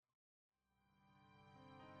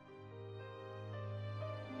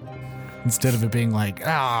instead of it being like,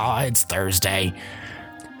 it's Thursday.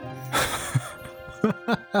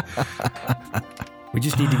 We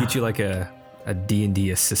just need to get you like a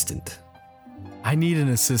D&D assistant. I need an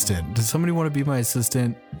assistant. Does somebody want to be my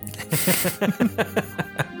assistant?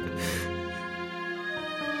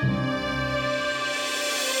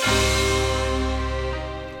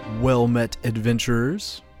 Well met,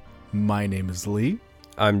 adventurers. My name is Lee.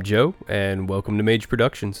 I'm Joe, and welcome to Mage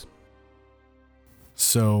Productions.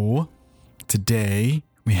 So, today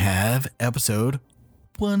we have episode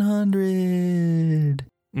 100.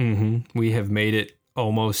 We have made it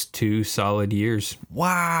almost 2 solid years.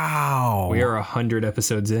 Wow. We are 100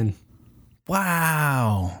 episodes in.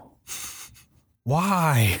 Wow.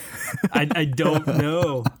 Why? I don't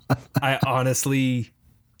know. I honestly...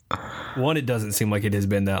 One, it doesn't seem like it has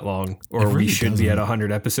been that long, or really we should be doesn't. at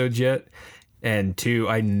 100 episodes yet. And 2,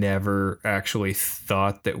 I never actually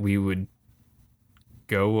thought that we would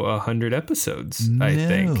go 100 episodes, I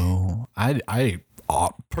think. I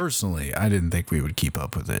personally, I didn't think we would keep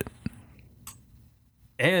up with it.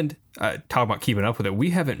 And talk about keeping up with it, we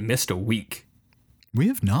haven't missed a week. We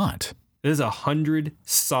have not. It is 100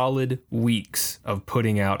 solid weeks of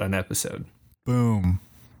putting out an episode. Boom.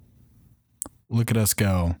 Look at us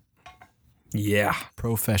go. Yeah,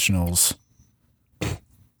 Professionals.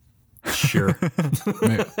 sure.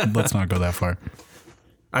 Let's not go that far.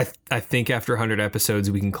 I think after 100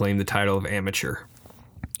 episodes, we can claim the title of amateur.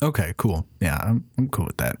 Okay, cool. Yeah, I'm cool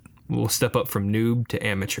with that. We'll step up from noob to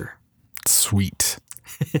amateur. Sweet.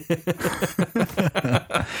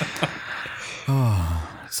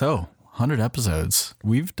 So, 100 episodes.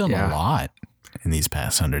 We've done a lot in these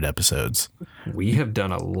past 100 episodes. We have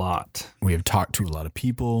done a lot. We have talked to a lot of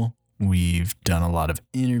people. We've done a lot of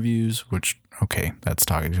interviews, which, okay, that's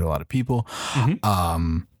talking to a lot of people.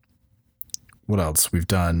 What else? We've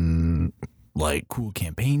done like cool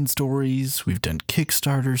campaign stories. We've done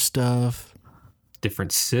Kickstarter stuff.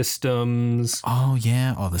 Different systems. Oh,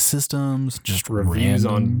 yeah. All the systems. Just Reviews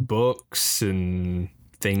random. on books and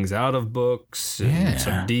things out of books. And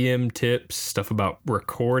some DM tips. Stuff about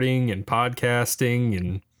recording and podcasting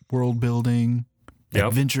and World building.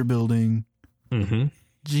 Adventure building.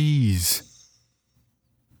 Jeez.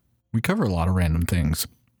 We cover a lot of random things.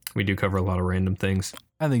 We do cover a lot of random things.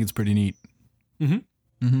 I think it's pretty neat.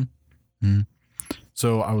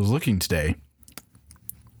 So I was looking today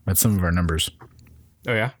at some of our numbers.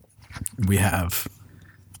 Oh, yeah? We have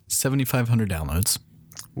 7,500 downloads.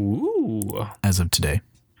 Ooh. As of today.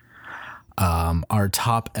 Our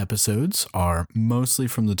top episodes are mostly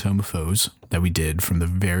from the Tome of Foes that we did from the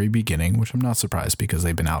very beginning, which I'm not surprised because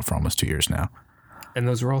they've been out for almost 2 years now. And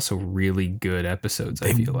those were also really good episodes,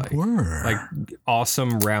 I feel like. Were. Like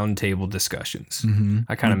awesome roundtable discussions.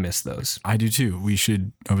 I kind of miss those. I do too.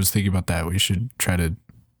 I was thinking about that. We should try to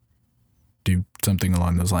do something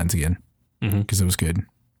along those lines again because it was good.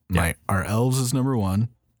 Yeah. Our elves is number 1,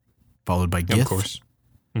 followed by Gith. Of course.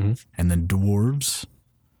 And then dwarves.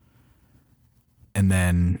 And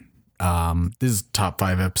then this is top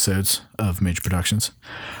 5 episodes of Mage Productions.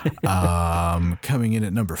 Coming in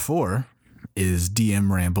at number 4 is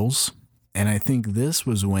DM Rambles. And I think this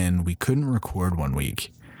was when we couldn't record one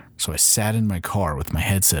week. So I sat in my car with my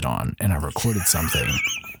headset on and I recorded something.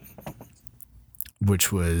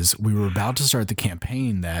 Which was, we were about to start the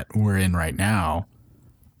campaign that we're in right now.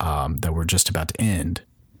 That we're just about to end.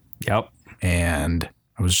 Yep. And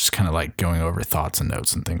I was just kind of like going over thoughts and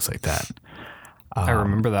notes and things like that. I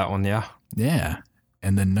remember that one, yeah. Yeah.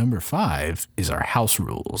 And then number 5 is our House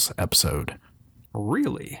Rules episode.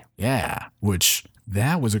 Really? Yeah. Which,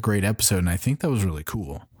 that was a great episode, and I think that was really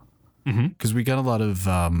cool. Because we got a lot of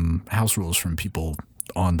house rules from people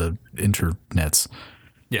on the internets.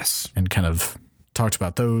 Yes. And kind of talked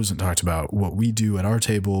about those and talked about what we do at our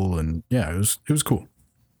table. And yeah, it was cool.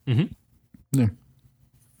 Yeah.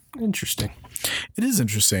 Interesting. It is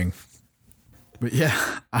interesting. But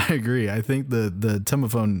yeah, I agree. I think the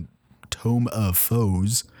Tome of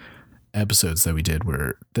Foes episodes that we did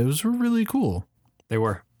those were really cool. They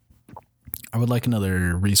were. I would like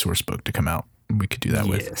another resource book to come out. We could do that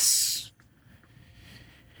with. Yes.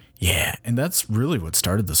 Yeah, and that's really what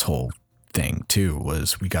started this whole thing too.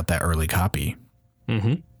 Was we got that early copy,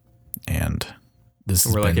 and this.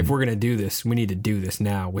 We're like, if we're gonna do this, we need to do this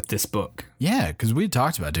now with this book. Yeah, because we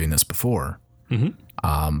talked about doing this before, but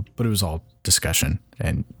it was all discussion,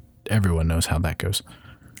 and everyone knows how that goes.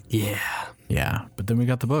 Yeah. Yeah, but then we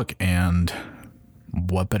got the book, and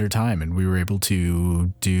what better time? And we were able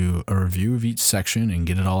to do a review of each section and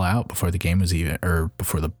get it all out before the game was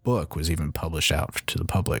before the book was even published out to the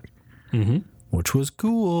public, which was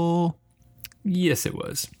cool. Yes, it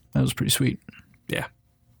was. That was pretty sweet. Yeah.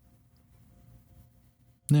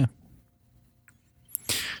 Yeah.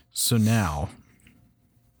 So now,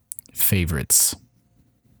 favorites.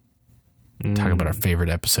 Talk about our favorite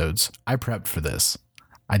episodes. I prepped for this.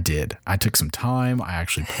 I did. I took some time. I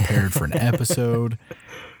actually prepared for an episode.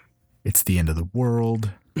 It's the end of the world.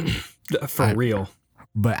 For real.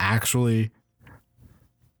 But actually,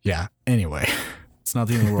 yeah. Anyway, it's not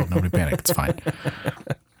the end of the world. Nobody panic. It's fine.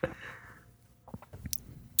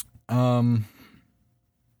 I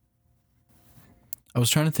was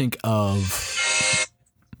trying to think of.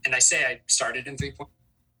 And I say I started in 3 points.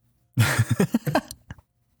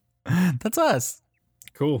 That's us.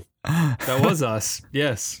 Cool. That was us.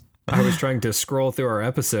 Yes. I was trying to scroll through our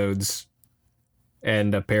episodes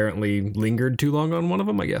and apparently lingered too long on one of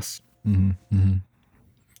them, I guess.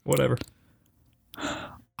 Whatever.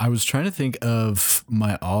 I was trying to think of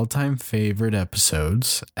my all-time favorite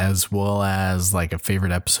episodes as well as like a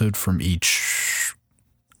favorite episode from each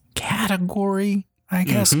category, I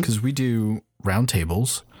guess, because we do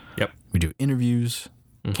roundtables. Yep. We do interviews,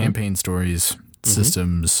 campaign stories,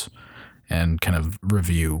 systems, and kind of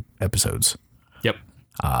review episodes. Yep.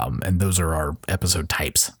 And those are our episode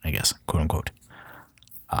types, I guess, quote unquote.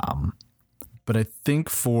 But I think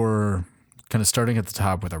for kind of starting at the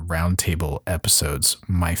top with our roundtable episodes,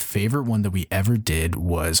 my favorite one that we ever did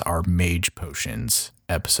was our Mage Potions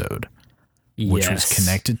episode, which was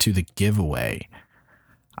connected to the giveaway,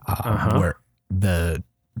 where the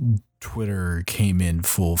Twitter came in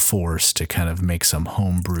full force to kind of make some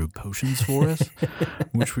homebrew potions for us,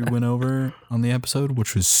 which we went over on the episode,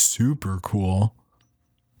 which was super cool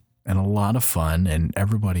and a lot of fun. And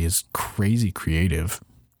everybody is crazy creative.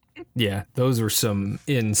 Yeah, those were some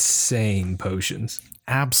insane potions.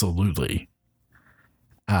 Absolutely.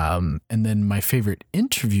 And then my favorite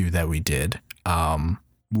interview that we did,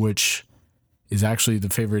 which is actually the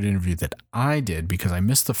favorite interview that I did because I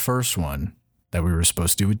missed the first one that we were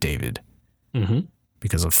supposed to do with David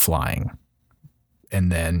because of flying. And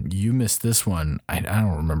then you missed this one. I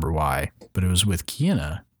don't remember why, but it was with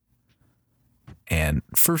Kiana. And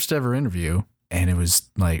first ever interview. And it was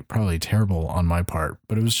like probably terrible on my part,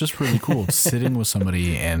 but it was just really cool sitting with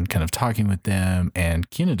somebody and kind of talking with them. And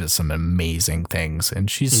Kiana does some amazing things and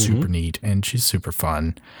she's super neat and she's super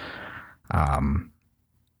fun.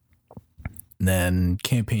 Then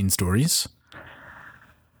campaign stories.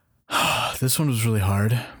 This one was really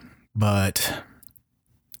hard, but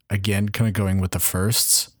again, kind of going with the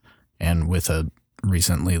firsts and with a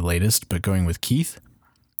recently latest, but going with Keith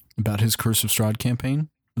about his Curse of Strahd campaign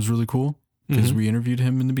was really cool because we interviewed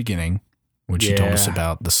him in the beginning, which he told us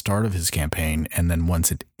about the start of his campaign. And then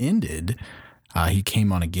once it ended, he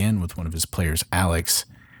came on again with one of his players, Alex,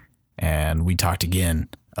 and we talked again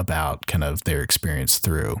about kind of their experience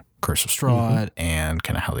through Curse of Strahd and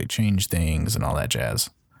kind of how they changed things and all that jazz.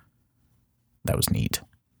 That was neat.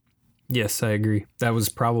 Yes, I agree. That was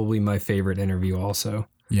probably my favorite interview also.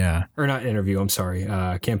 Yeah. Or not interview, I'm sorry.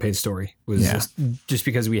 Campaign story was just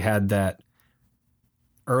because we had that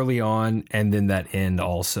early on and then that end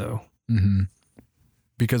also.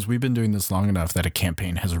 Because we've been doing this long enough that a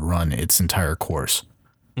campaign has run its entire course.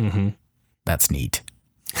 That's neat.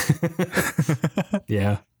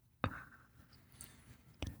 Yeah.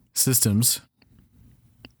 Systems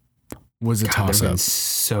was a toss-up.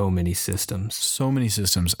 So many systems. So many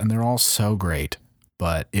systems, and they're all so great.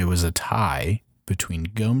 But it was a tie between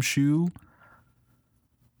Gumshoe,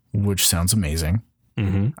 which sounds amazing.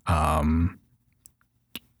 Kind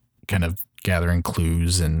of gathering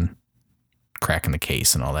clues and cracking the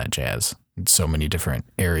case and all that jazz. And so many different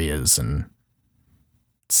areas and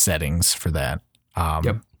settings for that.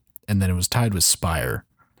 And then it was tied with Spire.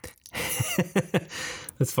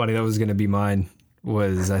 That's funny. That was going to be mine.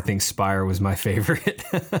 I think Spire was my favorite.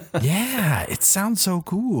 Yeah, it sounds so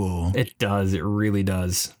cool. It does. It really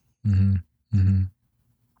does. And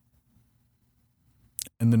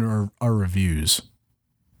then our reviews.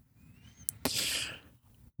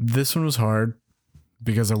 This one was hard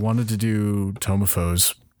because I wanted to do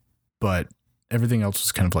Tomophos, but everything else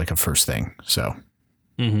was kind of like a first thing. So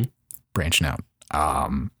branching out.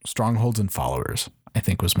 Strongholds and Followers, I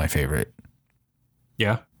think, was my favorite.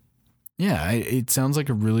 Yeah. Yeah, it sounds like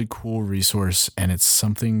a really cool resource, and it's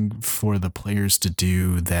something for the players to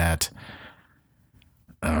do that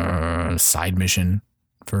side mission,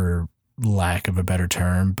 for lack of a better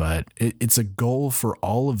term, but it's a goal for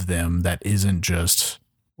all of them that isn't just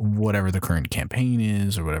whatever the current campaign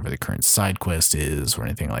is or whatever the current side quest is or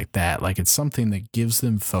anything like that. Like, it's something that gives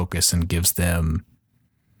them focus and gives them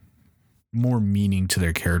more meaning to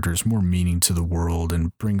their characters, more meaning to the world,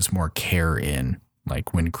 and brings more care in.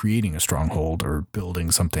 Like when creating a stronghold or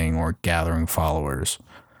building something or gathering followers.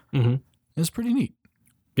 It's pretty neat.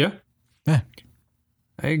 Yeah. Yeah.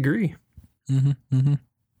 I agree. Mm-hmm.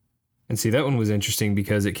 And see, that one was interesting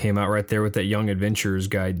because it came out right there with that Young Adventurers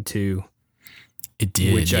guide too. It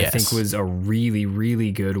did, which I think was a really,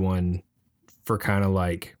 really good one for kind of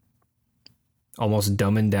like almost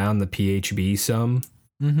dumbing down the PHB some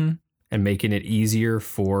Mm-hmm. and making it easier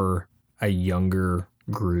for a younger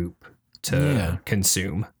group to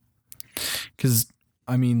consume. Because,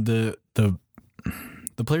 I mean, the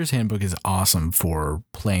Player's Handbook is awesome for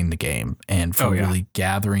playing the game and for really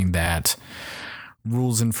gathering that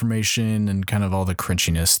rules information and kind of all the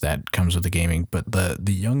crunchiness that comes with the gaming. But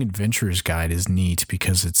the Young Adventurers Guide is neat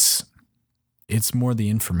because it's more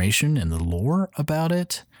the information and the lore about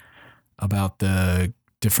it, about the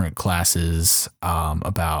different classes,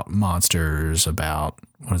 about monsters, about,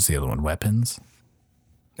 what is the other one? Weapons?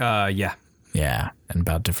 Yeah. Yeah. And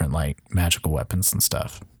about different like magical weapons and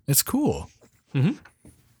stuff. It's cool. Mm-hmm.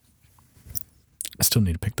 I still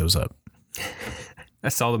need to pick those up. I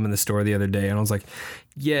saw them in the store the other day and I was like,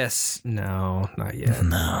 yes, no, not yet.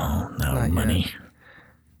 No, Not money. yet.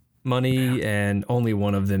 Money, and only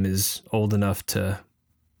one of them is old enough to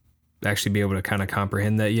actually be able to kind of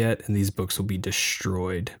comprehend that yet. And these books will be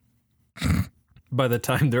destroyed by the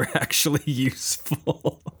time they're actually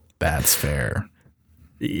useful. That's fair.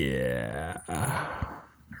 Yeah.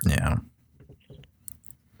 Yeah.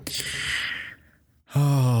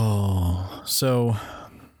 Oh, so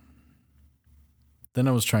then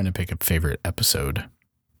I was trying to pick a favorite episode.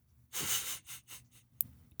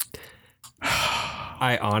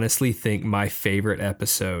 I honestly think my favorite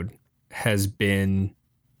episode has been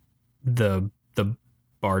the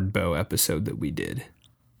Bardbow episode that we did.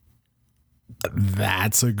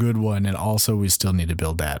 That's a good one. And also we still need to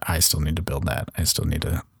build that. I still need to build that. I still need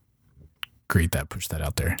to greet that, push that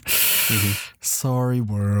out there. Mm-hmm. Sorry,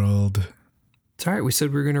 world. It's all right. We said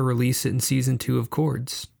we were going to release it in season 2 of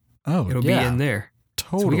Chords. Oh, it'll be in there.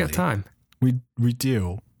 Totally. So we got time. We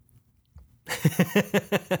do.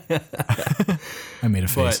 I made a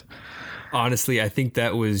face. But honestly, I think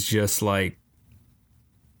that was just like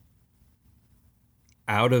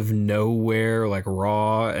out of nowhere, like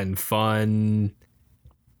raw and fun.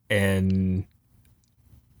 And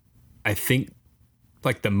I think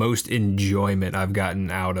like the most enjoyment I've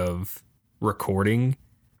gotten out of recording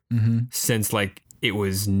since like it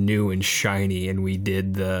was new and shiny and we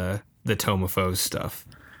did the Tomophos stuff.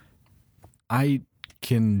 I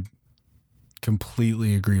can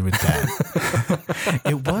completely agree with that.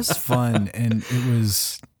 It was fun, and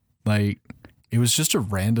it was just a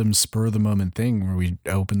random spur of the moment thing where we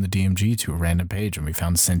opened the DMG to a random page and we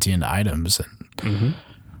found sentient items, and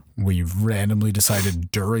we randomly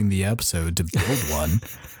decided during the episode to build one.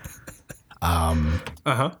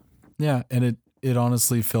 Yeah, and it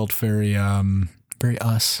honestly felt very very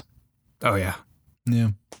us. Oh yeah. Yeah.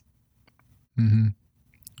 It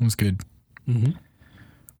was good.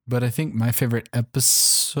 But I think my favorite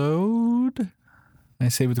episode, I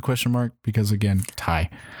say with a question mark because, again,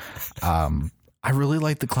 tie. I really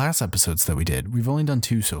like the class episodes that we did. We've only done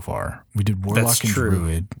 2 so far. We did Warlock and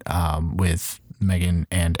Druid with Megan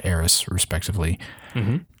and Eris, respectively.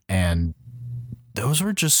 And those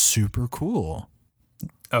were just super cool.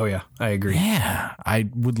 Oh, yeah. I agree. Yeah. I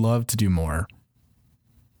would love to do more.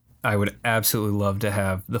 I would absolutely love to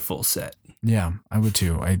have the full set. Yeah, I would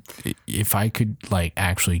too. If I could like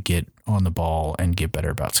actually get on the ball and get better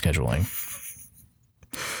about scheduling.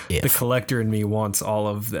 The collector in me wants all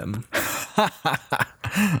of them.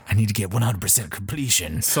 I need to get 100%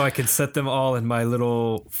 completion. So I can set them all in my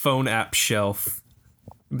little phone app shelf.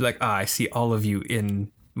 Be like, I see all of you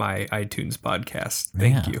in my iTunes podcast.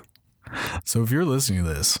 Thank you. So if you're listening to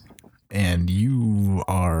this and you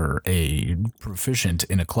are a proficient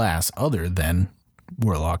in a class other than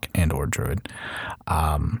Warlock and or Druid,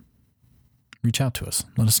 reach out to us.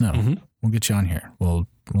 Let us know. We'll get you on here. We'll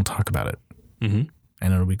talk about it. And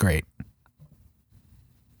it'll be great.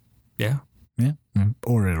 Yeah. Yeah.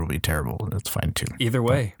 Or it'll be terrible. That's fine too. Either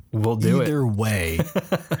way, we'll do it. Either way,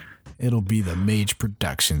 it'll be the Mage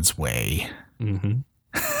Productions way.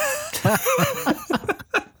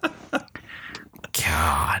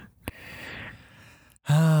 God.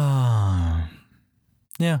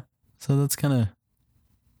 Yeah. So that's kind of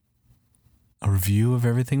a review of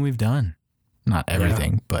everything we've done. Not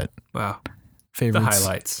everything, but favorites. The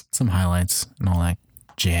highlights. Some highlights and all that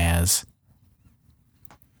jazz.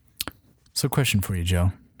 So question for you,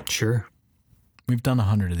 Joe. Sure. We've done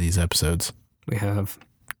 100 of these episodes. We have.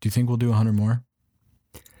 Do you think we'll do 100 more?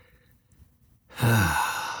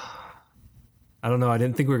 I don't know. I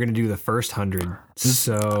didn't think we were going to do the first 100.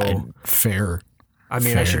 So fair. I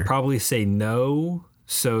mean, I should probably say no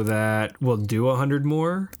so that we'll do 100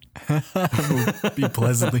 more. Be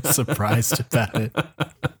pleasantly surprised about it.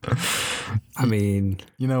 I mean,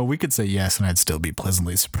 You know, we could say yes, and I'd still be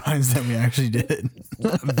pleasantly surprised that we actually did.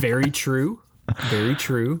 very true. Very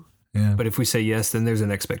true. Yeah, But if we say yes, then there's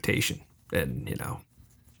an expectation. And,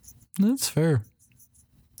 that's fair.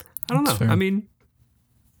 I don't know. That's fair. I mean,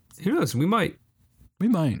 who knows? We might. We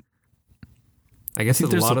might. I guess a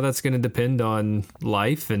there's lot a- of that's going to depend on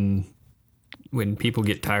life and when people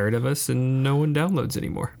get tired of us and no one downloads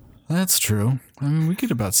anymore. That's true. I mean, we get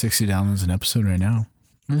about 60 downloads an episode right now.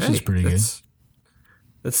 This is pretty good.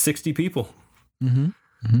 That's 60 people.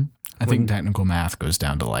 I think technical math goes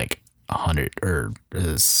down to like 100 or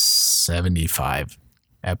 75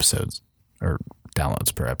 episodes or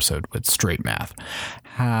downloads per episode with straight math.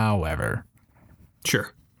 However,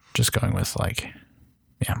 Sure. just going with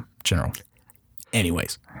general.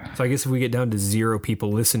 Anyways, So I guess if we get down to 0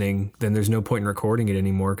 people listening, then there's no point in recording it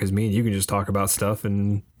anymore because me and you can just talk about stuff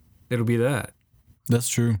and it'll be that. that's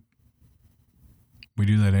true. We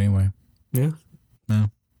do that anyway. Yeah. No.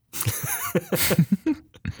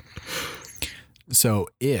 So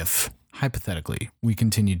if hypothetically we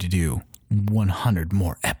continue to do 100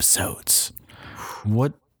 more episodes,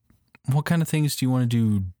 what kind of things do you want to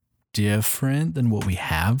do different than what we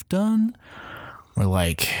have done? Or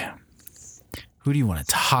like, who do you want to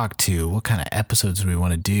talk to? What kind of episodes do we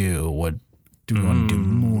want to do? What do we want to do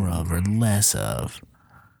more of or less of?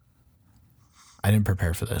 I didn't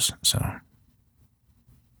prepare for this, so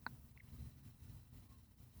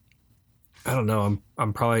I don't know.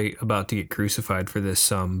 I'm probably about to get crucified for this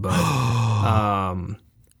but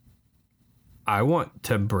I want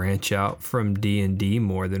to branch out from D&D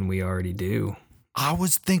more than we already do. I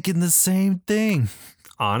was thinking the same thing.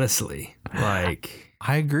 Honestly, like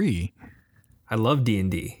I agree. I love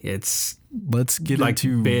D&D. It's Let's get like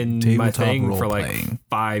into been my tabletop thing role for like playing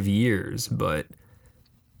 5 years, but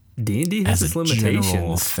D&D has as its a general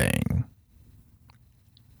limitations. thing.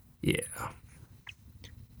 Yeah.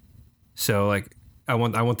 So like I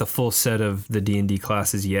want the full set of the D&D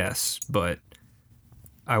classes, yes, but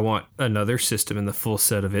I want another system in the full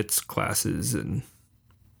set of its classes and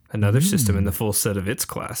another system in the full set of its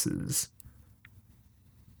classes.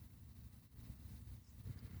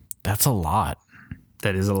 That's a lot.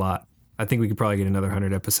 That is a lot. I think we could probably get another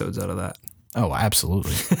 100 episodes out of that. Oh,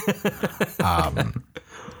 absolutely.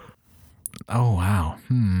 Oh, wow.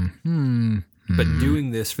 But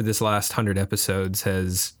doing this for this last 100 episodes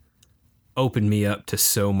has opened me up to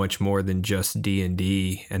so much more than just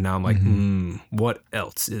D&D. And now I'm like, what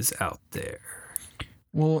else is out there?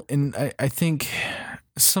 Well, and I think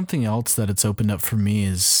something else that it's opened up for me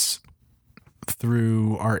is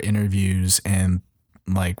through our interviews and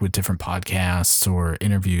like with different podcasts or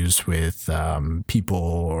interviews with people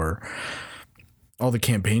or all the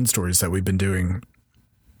campaign stories that we've been doing.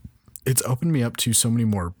 It's opened me up to so many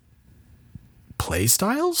more play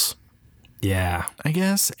styles, Yeah. I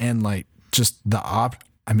guess. And like just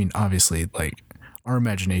I mean, obviously like our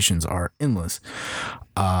imaginations are endless.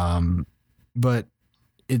 But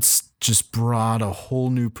it's just brought a whole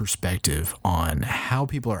new perspective on how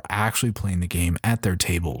people are actually playing the game at their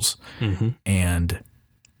tables. And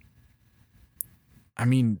I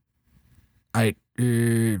mean,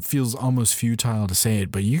 it feels almost futile to say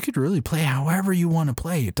it, but you could really play however you want to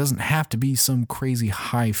play. It doesn't have to be some crazy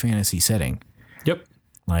high fantasy setting. Yep.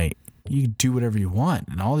 Like you can do whatever you want,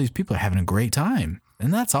 and all these people are having a great time,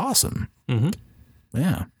 and that's awesome.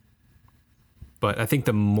 Yeah. But I think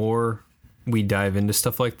the more we dive into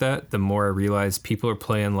stuff like that, the more I realize people are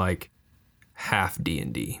playing like half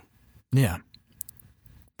D&D. Yeah.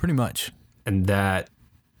 Pretty much. And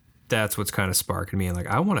that's what's kind of sparking me. And like,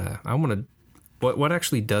 I want to, what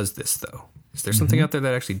actually does this though? Is there something out there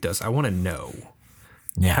that actually does? I want to know.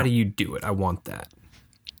 Yeah. How do you do it? I want that.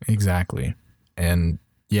 Exactly. And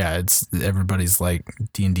yeah, everybody's like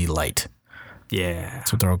D&D light. Yeah.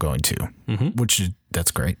 That's what they're all going to, that's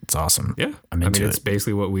great. It's awesome. Yeah. I'm into it's it.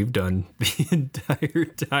 basically what we've done the entire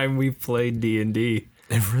time we've played D&D.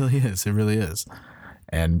 It really is. It really is.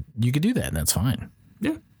 And you could do that, and that's fine.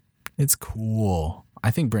 Yeah. It's cool. I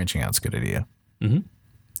think branching out's a good idea.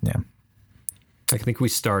 Yeah. I think we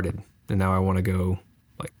started and now I want to go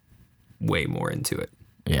like way more into it.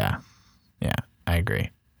 Yeah. Yeah. I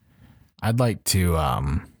agree. I'd like to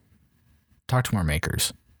talk to more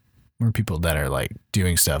makers, more people that are like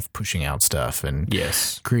doing stuff, pushing out stuff, and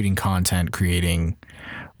Yes. creating content, creating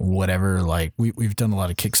whatever. Like we've done a lot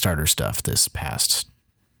of Kickstarter stuff this past,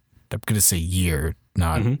 I'm going to say year,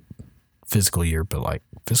 not physical year, but like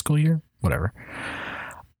fiscal year, whatever.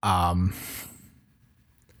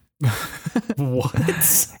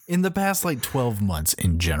 What? In the past, like 12 months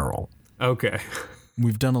in general. Okay.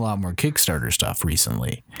 We've done a lot more Kickstarter stuff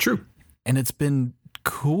recently. True. And it's been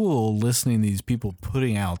cool listening to these people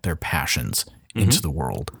putting out their passions into the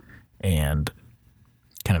world and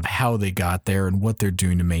kind of how they got there and what they're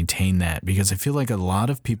doing to maintain that. Because I feel like a lot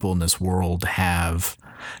of people in this world have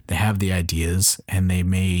the ideas and they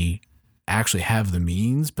may actually have the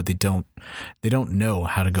means, but they don't know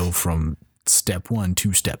how to go from step one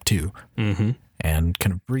to step two. Mm-hmm. And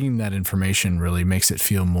kind of bringing that information really makes it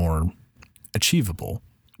feel more achievable.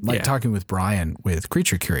 Like talking with Brian with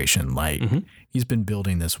Creature Curation, like he's been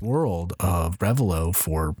building this world of Revelo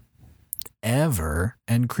for ever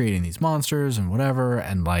and creating these monsters and whatever.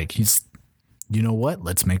 And like, he's, you know what,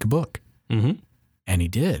 let's make a book. Mm-hmm. And he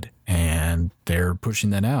did. And they're pushing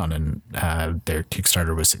that out and their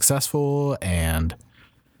Kickstarter was successful. And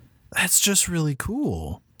that's just really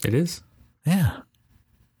cool. It is. Yeah.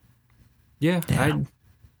 Yeah.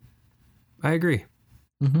 I agree.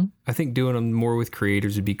 Mm-hmm. I think doing them more with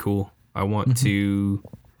creators would be cool. I want to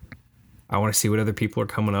see what other people are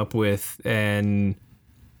coming up with, and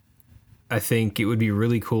I think it would be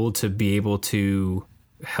really cool to be able to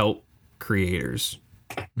help creators,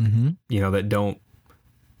 that don't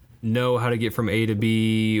know how to get from A to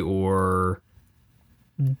B or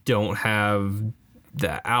don't have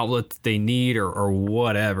the outlet that they need or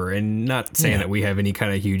whatever. And not saying that we have any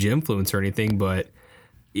kind of huge influence or anything, but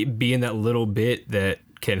it being that little bit that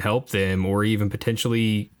can help them, or even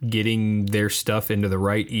potentially getting their stuff into the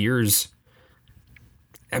right ears.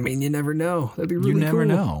 I mean, you never know. That'd be really cool. You never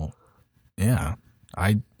know. Yeah.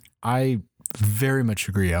 I very much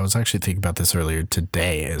agree. I was actually thinking about this earlier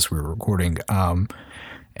today as we were recording.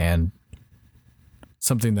 And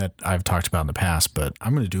something that I've talked about in the past, but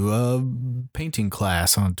I'm going to do a painting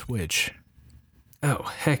class on Twitch. Oh,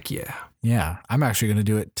 heck yeah. Yeah. I'm actually going to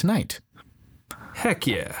do it tonight. Heck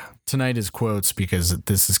yeah. Tonight is quotes because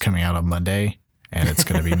this is coming out on Monday and it's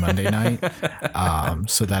going to be Monday night.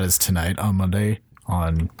 So that is tonight on Monday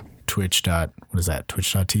on twitch.tv.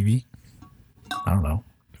 I don't know.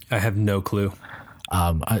 I have no clue.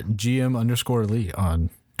 GM_Lee on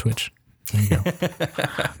Twitch. There you go.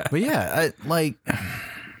 But yeah,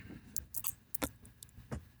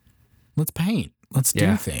 let's paint. Let's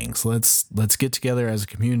do things. Let's get together as a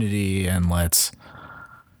community and let's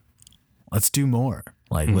do more.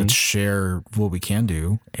 Like, let's share what we can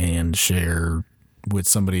do and share with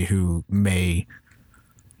somebody who may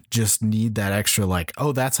just need that extra, like,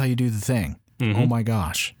 oh, that's how you do the thing. Oh my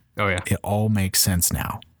gosh. Oh yeah. It all makes sense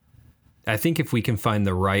now. I think if we can find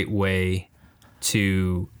the right way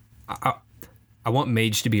to, I want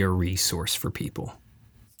Mage to be a resource for people.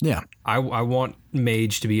 Yeah. I want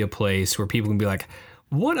Mage to be a place where people can be like,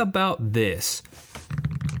 what about this?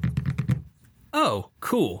 Oh,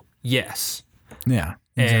 cool. Yes. Yeah.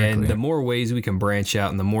 Exactly. And the more ways we can branch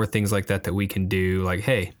out and the more things like that we can do, like,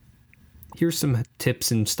 hey, here's some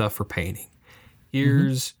tips and stuff for painting.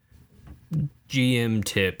 Here's GM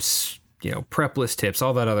tips, prep list tips,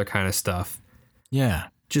 all that other kind of stuff. Yeah.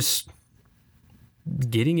 Just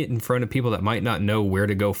getting it in front of people that might not know where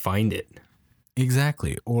to go find it.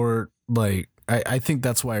 Exactly. Or like, I think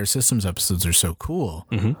that's why our systems episodes are so cool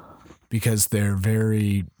because they're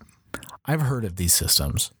I've heard of these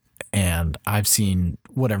systems and I've seen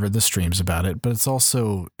whatever the streams about it, but it's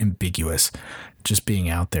also ambiguous just being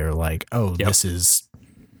out there like, oh, this is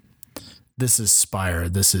Spire.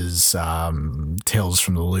 This is Tales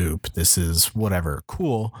from the Loop. This is whatever.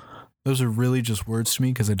 Cool. Those are really just words to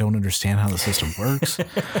me because I don't understand how the system works.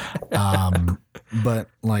 But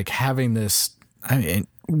like having this, I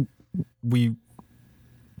mean, we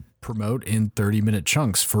promote in 30-minute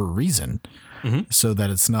chunks for a reason so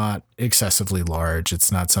that it's not excessively large.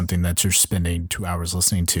 It's not something that you're spending 2 hours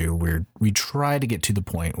listening to. We try to get to the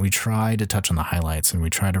point. We try to touch on the highlights and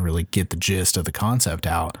we try to really get the gist of the concept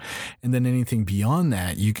out. And then anything beyond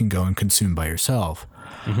that, you can go and consume by yourself.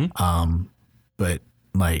 But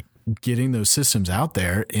like getting those systems out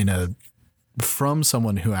there from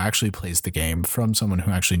someone who actually plays the game, from someone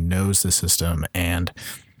who actually knows the system and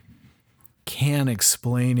can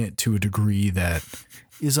explain it to a degree that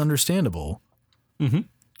is understandable.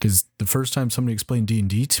 Because the first time somebody explained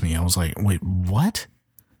D&D to me, I was like, wait, what?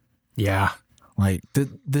 Yeah. Like,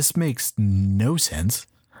 this makes no sense.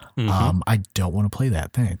 I don't want to play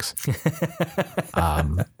that. Thanks.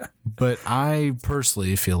 But I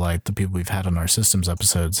personally feel like the people we've had on our systems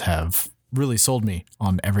episodes have really sold me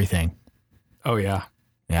on everything. Oh, yeah.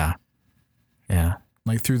 Yeah. Yeah.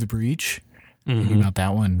 Like Through the Breach. About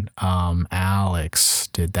that one. Alex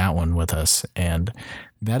did that one with us. And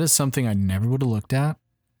that is something I never would have looked at.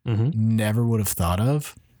 Never would have thought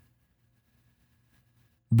of.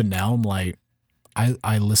 But now I'm like,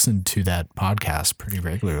 I listen to that podcast pretty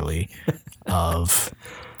regularly of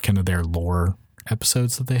kind of their lore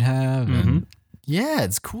episodes that they have. And yeah,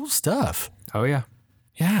 it's cool stuff. Oh, yeah.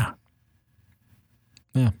 Yeah.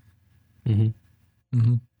 Yeah.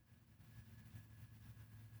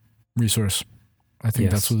 Resource. I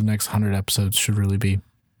think that's what the next 100 episodes should really be.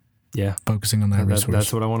 Yeah. Focusing on that resource.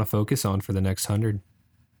 That's what I want to focus on for the next 100.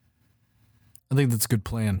 I think that's a good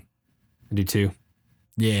plan. I do too.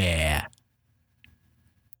 Yeah.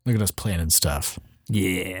 Look at us planning stuff.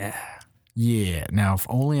 Yeah. Yeah. Now, if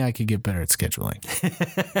only I could get better at scheduling.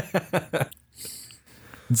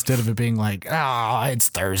 Instead of it being like, oh, it's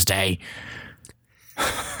Thursday.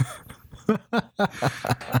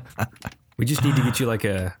 We just need to get you like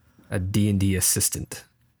a D&D assistant.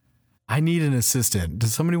 I need an assistant.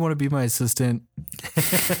 Does somebody want to be my assistant?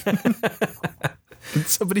 Can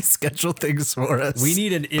somebody schedule things for us? We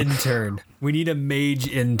need an intern. We need a mage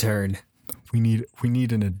intern. We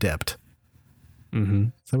need an adept. Mm-hmm.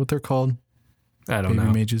 Is that what they're called? I don't Baby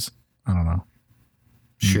know. mages? I don't know.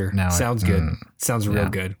 Sure. Now Sounds good. Sounds real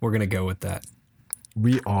good. We're going to go with that.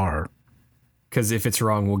 We are. Because if it's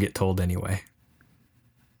wrong, we'll get told anyway.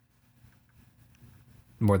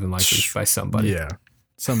 More than likely by somebody. Yeah.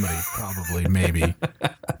 Somebody, probably, maybe.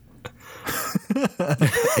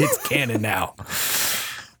 It's canon now.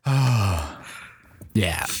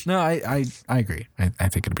 Yeah. No, I agree. I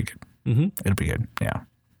think it'll be good. Mm-hmm. It'll be good. Yeah.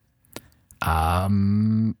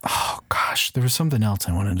 Oh gosh, there was something else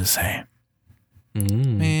I wanted to say.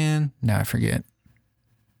 Man, now I forget.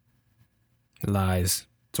 Lies.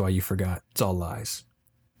 That's why you forgot. It's all lies.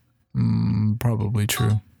 Probably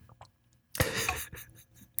true.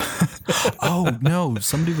 Oh no,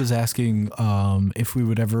 somebody was asking if we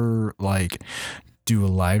would ever like do a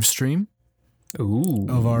live stream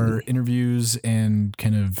of our interviews and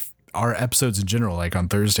kind of our episodes in general. Like on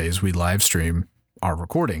Thursdays, we live stream our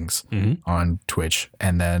recordings on Twitch,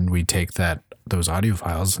 and then we take those audio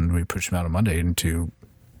files and we push them out on Monday into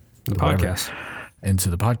the podcast. Into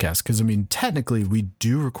the podcast. Because I mean, technically, we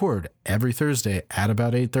do record every Thursday at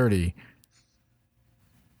about 8:30.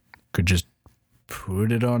 Could just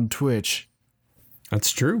put it on Twitch.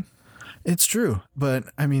 That's true. It's true. But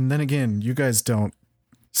I mean, then again, you guys don't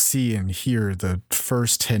see and hear the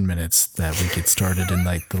first 10 minutes that we get started and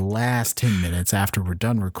like the last 10 minutes after we're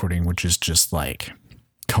done recording, which is just like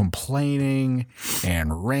complaining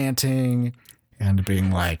and ranting and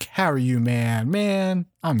being like, how are you, man? Man,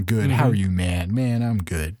 I'm good. How are you, man? Man, I'm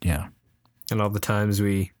good. Yeah. And all the times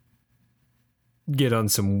we get on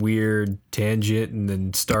some weird tangent and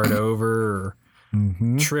then start over or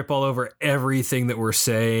trip all over everything that we're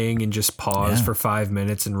saying and just pause for 5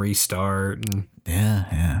 minutes and restart. And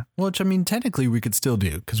yeah. Which I mean, technically we could still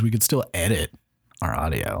do because we could still edit our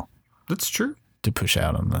audio. That's true. To push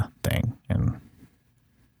out on the thing. And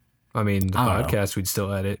I mean, the podcast we'd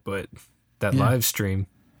still edit, but that live stream.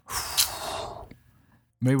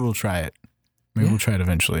 Maybe we'll try it. Maybe we'll try it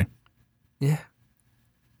eventually. Yeah.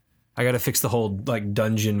 I got to fix the whole like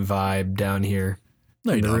dungeon vibe down here.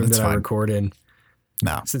 No, you in the don't. room It's that fine. I record in.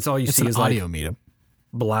 No. Since all you It's see an is audio like medium.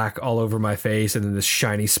 black all over my face and then this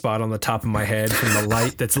shiny spot on the top of my head from the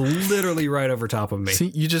light that's literally right over top of me. See,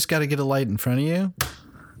 you just got to get a light in front of you.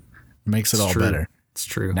 Makes it all true. better. It's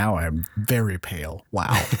true. Now I'm very pale.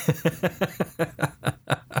 Wow.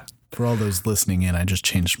 For all those listening in, I just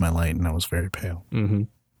changed my light and I was very pale.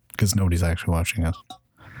 Because nobody's actually watching us.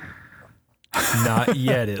 Not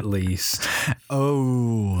yet, at least.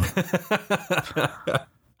 Oh.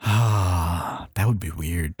 That would be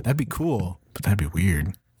weird. That'd be cool, but that'd be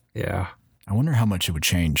weird. Yeah. I wonder how much it would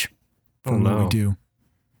change from Oh, what we no. do.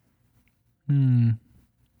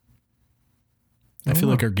 I feel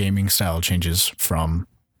like our gaming style changes from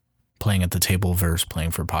playing at the table versus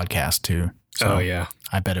playing for podcast too. So Oh, yeah.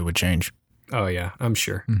 I bet it would change. Oh, yeah. I'm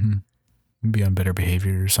sure. Be on better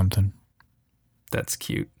behavior or something. That's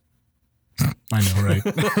cute. I know, right?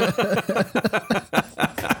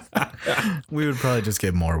 We would probably just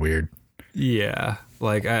get more weird. Yeah.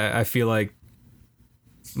 Like, I feel like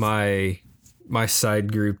my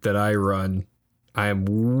side group that I run, I am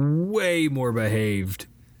way more behaved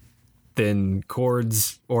than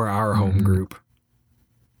Chords or our home group.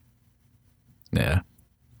 Yeah.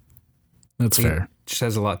 That's fair. It just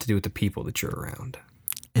has a lot to do with the people that you're around.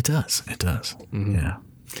 It does. It does. Yeah.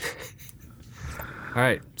 All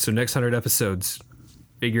right. So next 100 episodes,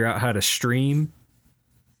 figure out how to stream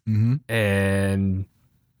and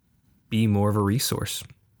be more of a resource.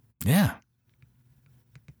 Yeah.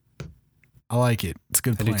 I like it. It's a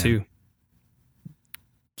good I plan. do too.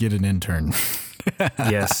 Get an intern.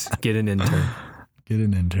 Yes. Get an intern. Get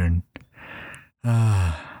an intern.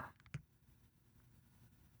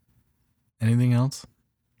 Anything else?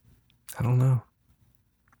 I don't know.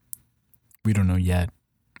 We don't know yet,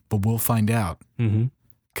 but we'll find out. Mm-hmm.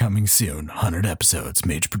 Coming soon, 100 episodes,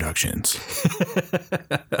 Mage Productions.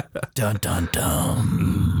 Dun dun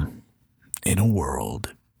dun. In a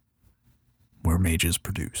world where mages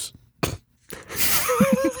produce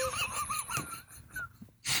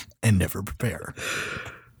and never prepare.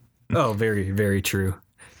 Oh, very, very true.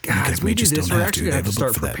 God, Because if we do mages this, don't we're have actually to. going to have They to have a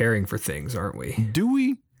book start for that. preparing for things, aren't we? Do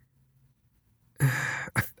we?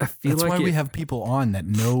 I feel That's like why we have people on that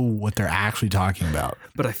know what they're actually talking about.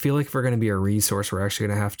 But I feel like if we're going to be a resource, we're actually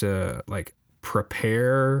going to have to like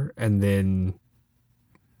prepare and then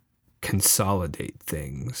consolidate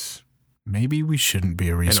things Maybe we shouldn't be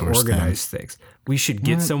a and resource organize things. We should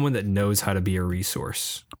get What? someone that knows how to be a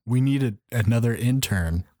resource. then. We need another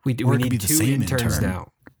intern. We do. Or We it could be need the 2 same interns intern.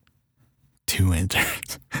 now. 2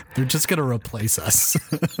 interns. They're just going to replace us.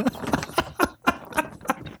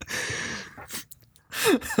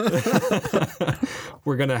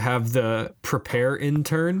 We're going to have the prepare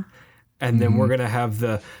intern, and then we're going to have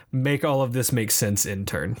the make all of this make sense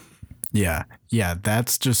intern. Yeah. Yeah.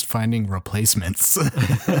 That's just finding replacements.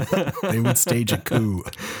 They would stage a coup.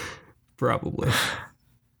 Probably.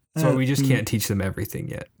 So we just can't teach them everything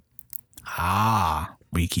yet.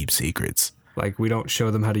 We keep secrets. Like we don't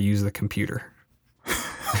show them how to use the computer.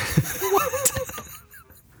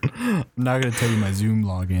 I'm not going to tell you my Zoom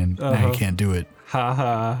login. Now you can't do it.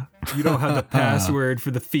 Haha. You don't have the password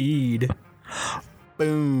for the feed.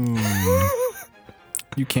 Boom.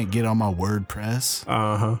 You can't get on my WordPress.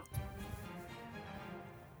 Uh-huh.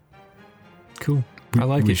 Cool. I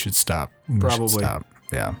like We it. should stop. We should Probably. stop.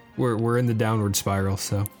 Yeah. We're in the downward spiral,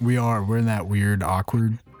 so We are. We're in that weird,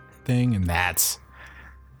 awkward thing, and that's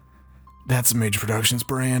Mage Productions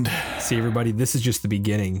brand. see everybody, this is just the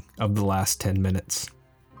beginning of the last 10 minutes.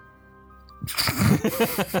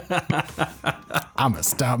 I'm going to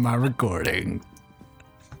stop my recording.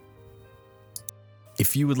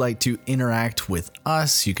 If you would like to interact with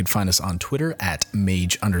us, you can find us on Twitter at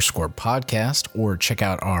mage_podcast or check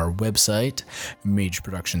out our website,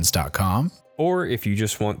 mageproductions.com. Or if you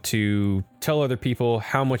just want to tell other people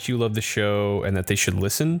how much you love the show and that they should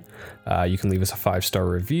listen, you can leave us a 5-star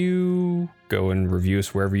review. Go and review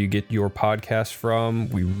us wherever you get your podcast from.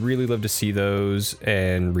 We really love to see those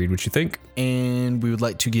and read what you think. And we would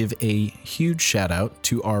like to give a huge shout out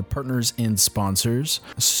to our partners and sponsors,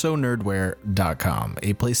 SoNerdwear.com,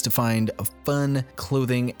 a place to find fun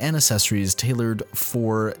clothing and accessories tailored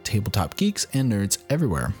for tabletop geeks and nerds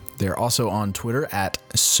everywhere. They're also on Twitter at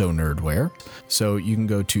SoNerdwear. So you can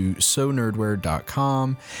go to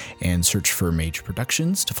SoNerdwear.com and search for Mage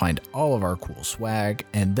Productions to find all of our cool swag.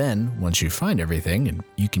 And then once you find everything, and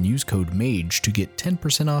you can use code MAGE to get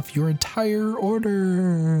 10% off your entire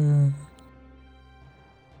order.